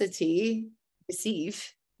capacity to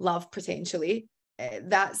receive love potentially,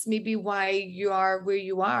 that's maybe why you are where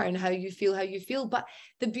you are and how you feel. But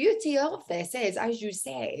the beauty of this is, as you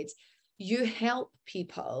said, you help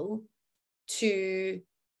people to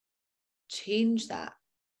change that.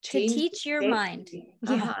 To teach your mind.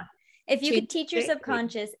 If you could teach your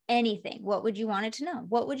subconscious anything, what would you want it to know?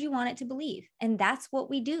 What would you want it to believe? And that's what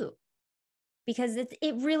we do. Because it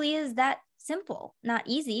really is that simple. Not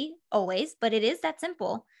easy always, but it is that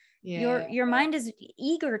simple. Your mind is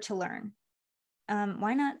eager to learn.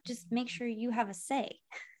 Why not just make sure you have a say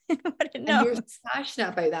in what it knows? And you're passionate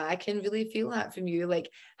about that. I can really feel that from you, like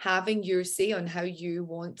having your say on how you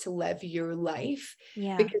want to live your life.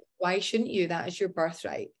 Yeah. Because why shouldn't you? That is your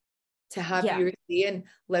birthright, to have your say and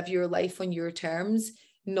live your life on your terms,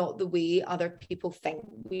 not the way other people think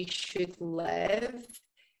we should live,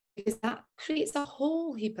 because that creates a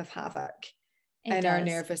whole heap of havoc in our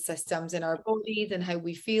nervous systems, in our bodies, and how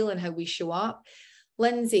we feel and how we show up.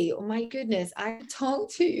 Lynnsey, oh my goodness, I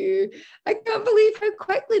talked to you. I can't believe how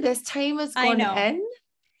quickly this time has gone in.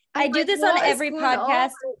 I do this on every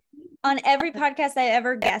podcast. On every podcast I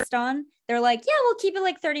ever guest on, they're like, yeah, we'll keep it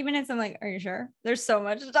like 30 minutes. I'm like, are you sure? There's so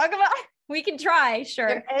much to talk about. We can try. Sure.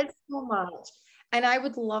 There is so much. And I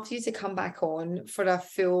would love you to come back on for a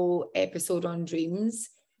full episode on dreams.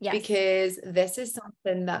 Yes. Because this is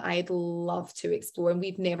something that I'd love to explore. And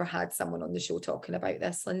we've never had someone on the show talking about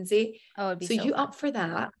this, Lynnsey. Oh, it'd be so you fun. Up for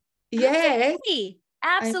that? Yeah.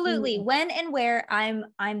 Absolutely. When and where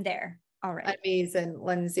I'm there. All right. Amazing,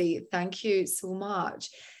 Lynnsey. Thank you so much.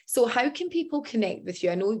 So how can people connect with you?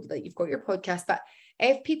 I know that you've got your podcast, but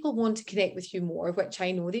if people want to connect with you more, which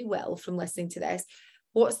I know they will from listening to this,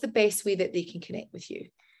 what's the best way that they can connect with you?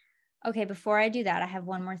 Okay, before I do that, I have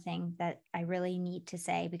one more thing that I really need to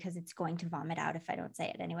say because it's going to vomit out if I don't say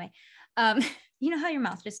it anyway. You know how your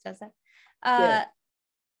mouth just does that?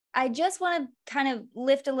 I just want to kind of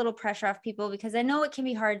lift a little pressure off people because I know it can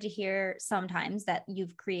be hard to hear sometimes that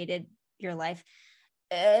you've created your life.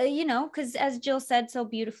 Because as Jill said so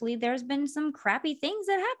beautifully, there's been some crappy things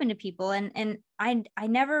that happen to people. And I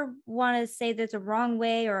never want to say there's a wrong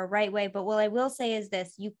way or a right way, but what I will say is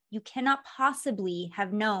this, you cannot possibly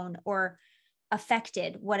have known or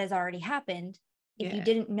affected what has already happened if you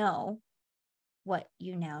didn't know what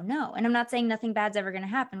you now know. And I'm not saying nothing bad's ever going to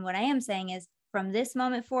happen. What I am saying is from this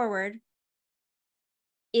moment forward,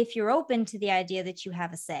 if you're open to the idea that you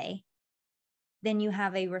have a say, then you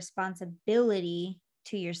have a responsibility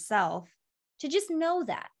to yourself to just know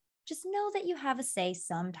that you have a say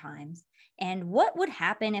sometimes. And what would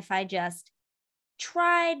happen if I just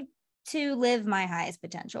tried to live my highest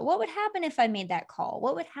potential? What would happen if I made that call?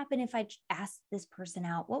 What would happen if I asked this person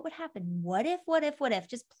out? What would happen? What if?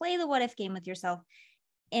 Just play the what if game with yourself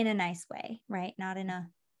in a nice way, right? Not in a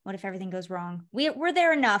what if everything goes wrong? We're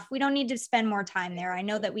there enough. We don't need to spend more time there. I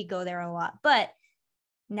know that we go there a lot, but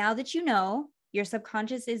now that you know, your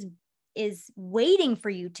subconscious is waiting for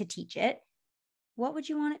you to teach it. What would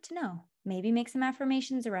you want it to know? Maybe make some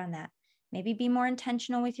affirmations around that. Maybe be more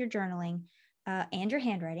intentional with your journaling and your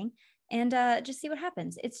handwriting and just see what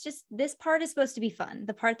happens. It's just, this part is supposed to be fun.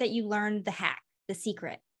 The part that you learned the hack, the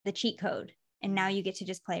secret, the cheat code, and now you get to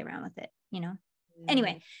just play around with it,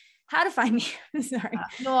 Anyway, how to find me. Sorry.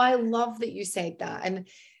 No, I love that you said that.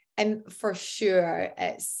 And for sure,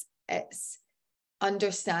 it's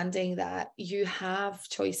understanding that you have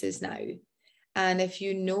choices now. And if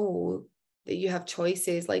you know that you have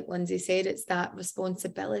choices, like Lynnsey said, it's that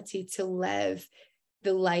responsibility to live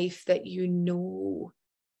the life that you know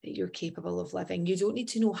that you're capable of living. You don't need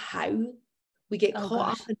to know how. We get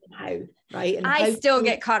caught up in how, right? And I still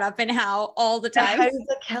get caught up in how all the time. The how's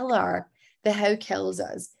the killer. The how kills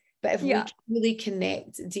us. But if we can really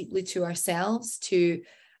connect deeply to ourselves, to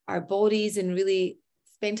our bodies, and really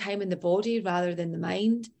spend time in the body rather than the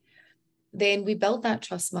mind, then we build that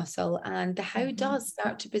trust muscle, and the how does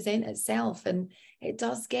start to present itself, and it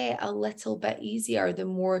does get a little bit easier the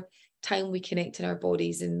more time we connect in our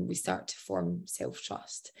bodies and we start to form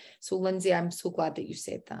self-trust. So Lynnsey, I'm so glad that you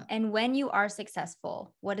said that. And when you are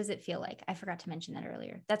successful, what does it feel like? I forgot to mention that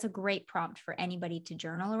earlier. That's a great prompt for anybody to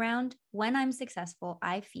journal around. When I'm successful,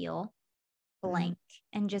 I feel blank,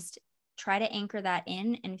 and just try to anchor that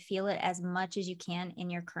in and feel it as much as you can in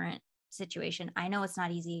your current situation. I know it's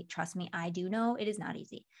not easy. Trust me, I do know it is not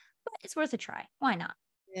easy, but it's worth a try. Why not?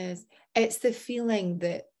 Yes. It's the feeling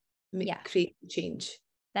that creates change.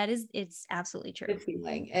 It's absolutely true.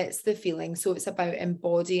 It's the feeling. So it's about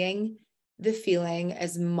embodying the feeling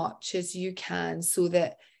as much as you can so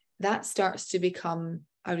that starts to become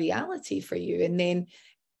a reality for you. And then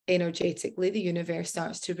energetically, the universe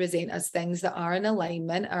starts to present us things that are in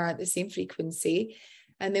alignment, are at the same frequency.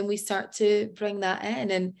 And then we start to bring that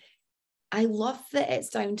in. And I love that it's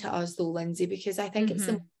down to us though, Lynnsey, because I think it's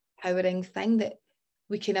the empowering thing that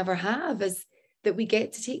we can ever have, is that we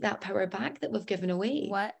get to take that power back that we've given away.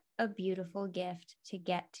 What a beautiful gift to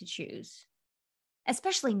get to choose.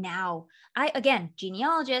 Especially now.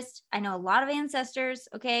 Genealogist, I know a lot of ancestors,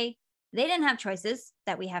 okay? They didn't have choices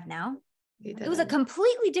that we have now. It was a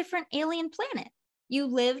completely different alien planet. You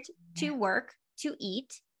lived to work, to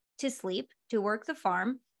eat, to sleep, to work the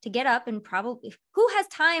farm, to get up and probably, who has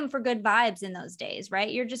time for good vibes in those days,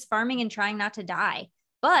 right? You're just farming and trying not to die.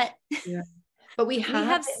 But yeah. But we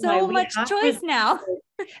have so much choice now.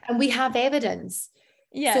 And we have evidence.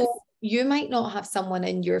 Yes. So you might not have someone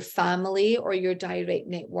in your family or your direct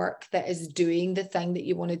network that is doing the thing that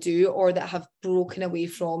you want to do, or that have broken away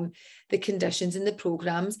from the conditions and the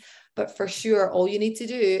programs. But for sure, all you need to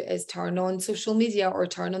do is turn on social media or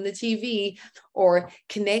turn on the TV or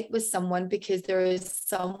connect with someone, because there is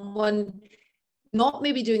someone not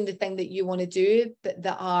maybe doing the thing that you want to do, but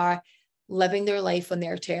that are living their life on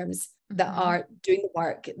their terms, that are doing the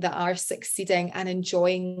work, that are succeeding and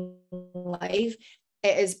enjoying life.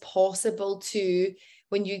 It is possible to,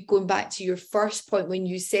 when you, going back to your first point, when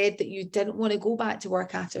you said that you didn't want to go back to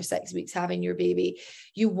work after 6 weeks having your baby,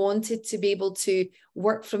 you wanted to be able to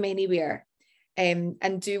work from anywhere and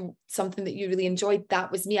do something that you really enjoyed.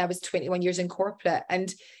 That was me. I was 21 years in corporate,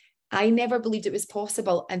 and I never believed it was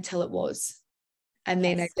possible until it was. And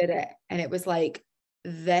then I did it, and it was like,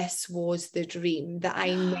 this was the dream that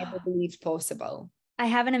I never believed possible. I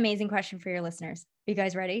have an amazing question for your listeners. Are you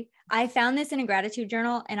guys ready? I found this in a gratitude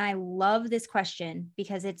journal, and I love this question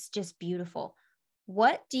because it's just beautiful.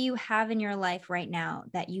 What do you have in your life right now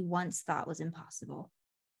that you once thought was impossible?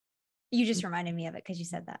 You just reminded me of it because you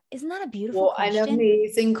said that. Isn't that a beautiful question? An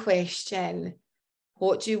amazing question.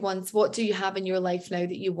 What do you have in your life now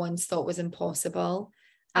that you once thought was impossible?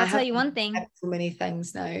 I'll tell you one thing. So many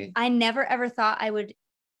things now. I never ever thought I would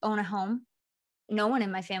own a home. No one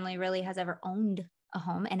in my family really has ever owned a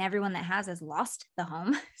home, and everyone that has lost the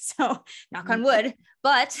home. So knock on wood,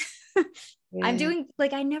 but I'm doing,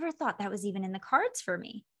 like, I never thought that was even in the cards for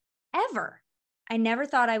me ever. I never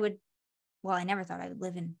thought I would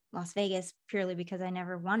live in Las Vegas, purely because I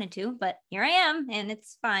never wanted to, but here I am, and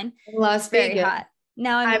it's fine. Las Vegas. Very hot.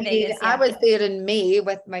 Now I'm in Vegas. I was there in May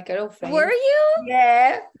with my girlfriend. Were you?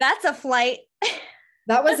 Yeah. That's a flight.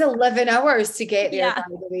 That was 11 hours to get there, by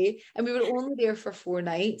the way. And we were only there for 4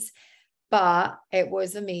 nights. But it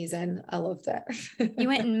was amazing. I loved it. You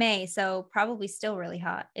went in May, so probably still really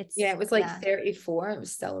hot. It was like 34. It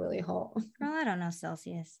was still really hot. Well, I don't know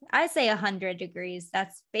Celsius. I say 100 degrees.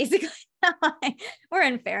 That's basically we're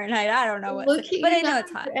in Fahrenheit. I don't know what, but I know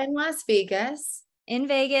it's hot. In Las Vegas. In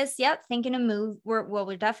Vegas, yep. Thinking of move.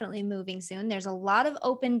 We're definitely moving soon. There's a lot of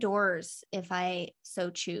open doors if I so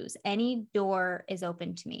choose. Any door is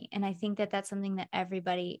open to me. And I think that that's something that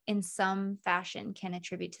everybody in some fashion can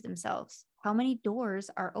attribute to themselves. How many doors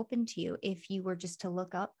are open to you if you were just to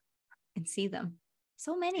look up and see them?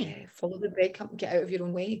 So many. Yeah, follow the breadcrumb, get out of your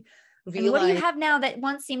own way. And what do you have now that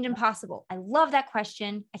once seemed impossible? I love that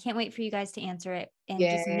question. I can't wait for you guys to answer it and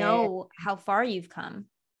just know how far you've come.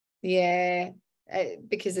 Yeah.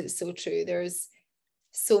 Because it's so true. There's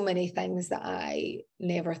so many things that I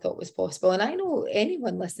never thought was possible. And I know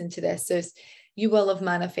anyone listening to this, you will have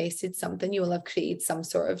manifested something, you will have created some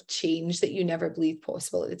sort of change that you never believed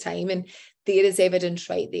possible at the time. And there is evidence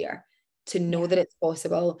right there to know that it's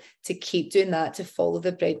possible, to keep doing that, to follow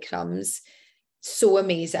the breadcrumbs. So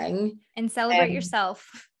amazing. And celebrate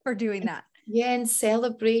yourself for doing that. Yeah, and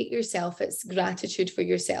celebrate yourself. It's gratitude for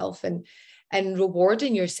yourself and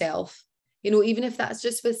rewarding yourself. You know, even if that's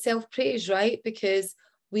just with self-praise, right? Because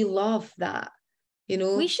we love that, you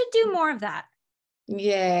know. We should do more of that.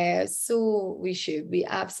 Yeah, so we should. We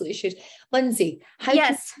absolutely should. Lynnsey, how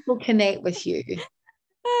can people connect with you?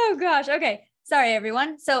 Oh, gosh. Okay. Sorry,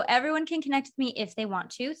 everyone. So everyone can connect with me if they want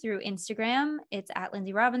to through Instagram. It's at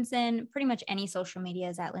Lynnsey Robinson. Pretty much any social media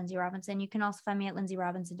is at Lynnsey Robinson. You can also find me at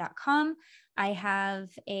lynnseyrobinson.com. I have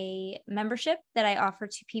a membership that I offer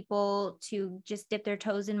to people to just dip their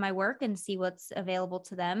toes in my work and see what's available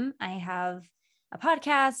to them. I have a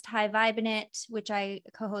podcast, High Vibe in It, which I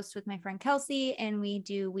co-host with my friend Kelsey, and we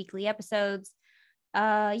do weekly episodes.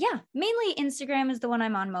 Mainly Instagram is the one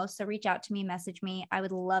I'm on most. So reach out to me, message me. I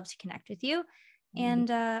would love to connect with you.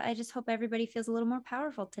 And I just hope everybody feels a little more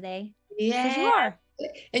powerful today. Yeah. Because you are.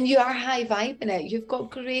 And you are high vibing it. You've got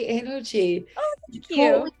great energy. Oh, thank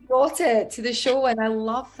you. Totally brought it to the show, and I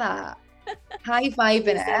love that. High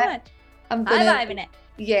vibing it. High vibing it.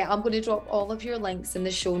 Yeah, I'm going to drop all of your links in the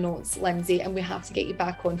show notes, Lynnsey, and we have to get you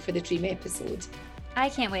back on for the dream episode. I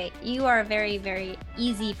can't wait. You are a very, very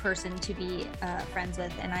easy person to be friends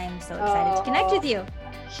with, and I am so excited to connect with you.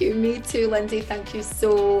 Me too, Lynnsey. Thank you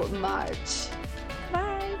so much.